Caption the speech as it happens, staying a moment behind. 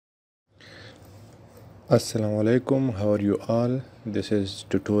Assalamu alaikum, how are you all? This is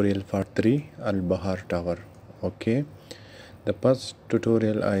tutorial part 3 Al Bahar Tower. Okay, the first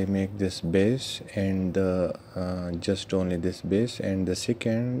tutorial I make this base and just only this base, and the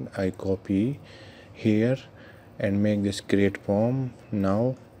second I copy here and make this create form.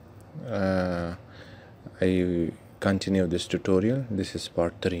 Now I continue this tutorial. This is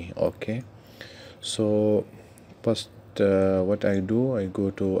part 3. Okay, so first what I do, I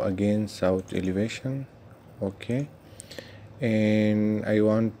go to again south elevation. Okay, and I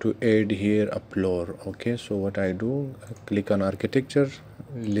want to add here a floor. Okay, so what I do, I click on architecture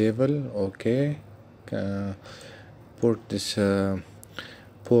level. Okay, put this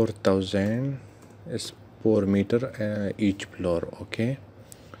 4000 is 4 meter each floor. Okay,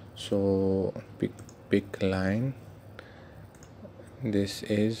 so pick line. This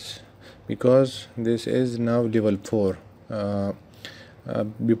is because this is now level 4.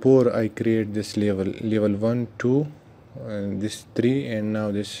 Before I create this level 1 2 this 3, and now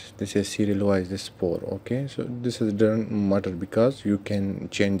this is serial wise, this 4. Okay, so this is doesn't matter because you can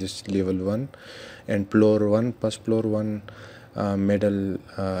change this level 1 and floor 1, first floor 1, middle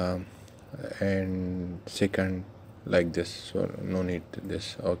and second, like this, so no need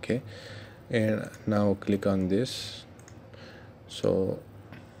this. Okay, and now click on this. So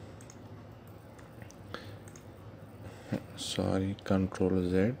sorry, Control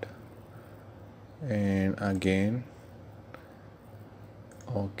Z, and again.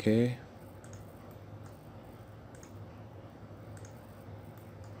 Okay,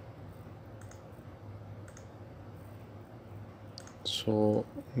 so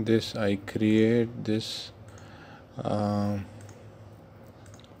this I create this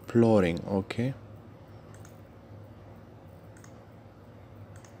flooring. Okay,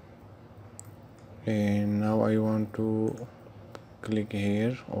 and now I want to click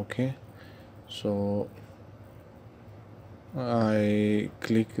here. Okay, so I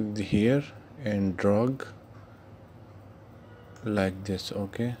click here and drag like this.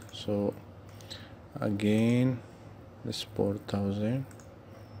 Okay, so again this 4000.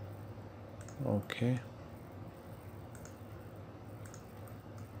 Okay,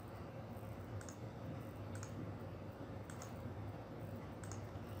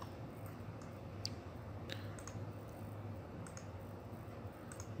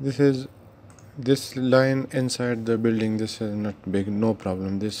 this line inside the building, this is not big, no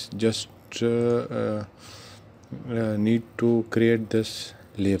problem. This just need to create this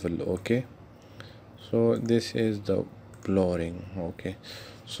level. Okay, so this is the flooring. Okay,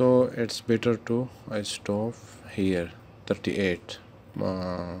 so it's better to I stop here 38.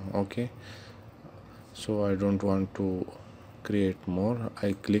 Okay, so I don't want to create more.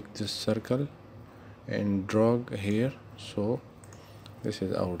 I click this circle and drag here, so this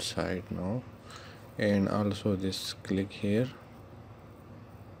is outside now, and also this click here,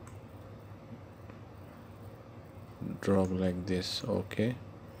 drag like this. Okay,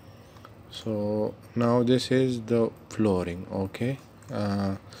 so now this is the flooring. Okay,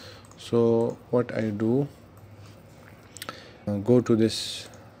 so what I do, go to this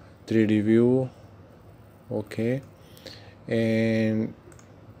 3D view. Okay, and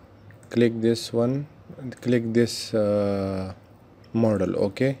click this one, click this model.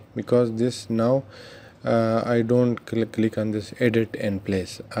 Okay, because this now I don't click on this edit and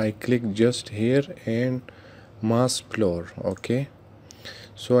place. I click just here and mass floor. Okay,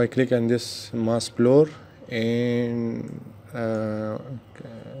 so I click on this mass floor and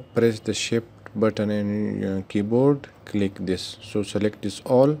press the shift button in keyboard, click this. So select this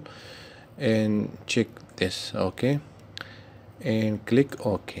all and check this. Okay, and click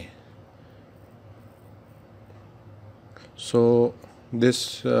OK. So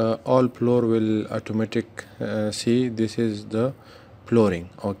this all floor will automatic see this is the flooring.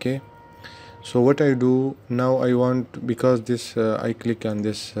 Okay, so what I do now, I want, because this I click on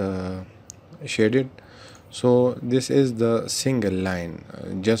this shaded, so this is the single line,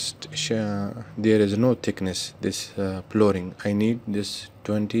 just there is no thickness this flooring. I need this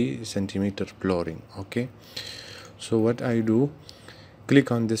 20 centimeter flooring. Okay, so what I do,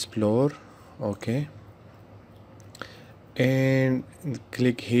 click on this floor. Okay, and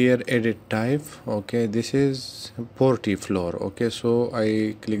click here edit type. Okay, this is 40 floor. Okay, so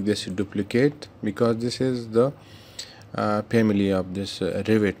I click this duplicate because this is the family of this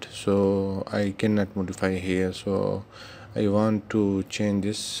Revit, so I cannot modify here. So I want to change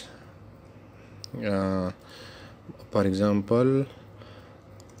this, for example,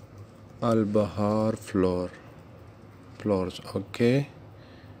 Al Bahar floors. Okay,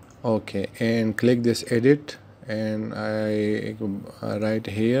 and click this edit, and I write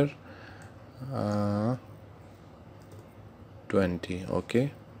here 20.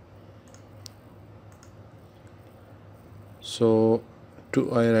 Okay, so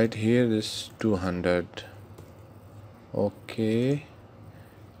I write here this 200. Okay,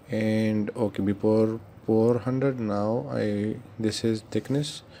 and okay, before 400, now this is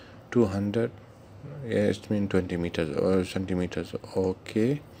thickness 200. Yeah, it means 20 meters or centimeters.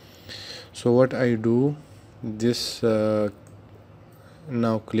 Okay, so what I do, this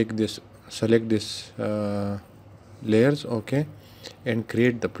now click this, select this layers. Okay, and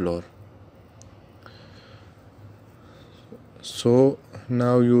create the floor. So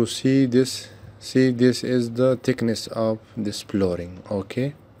now you see this, this is the thickness of this flooring.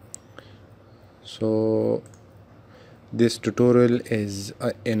 Okay, so this tutorial is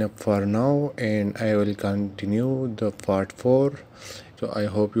enough for now, and I will continue the part 4. So I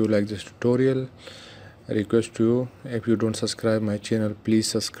hope you like this tutorial. I request you, if you don't subscribe my channel, please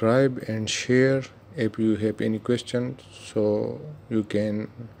subscribe and share. If you have any questions, so you can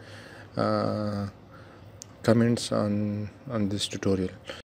comments on this tutorial.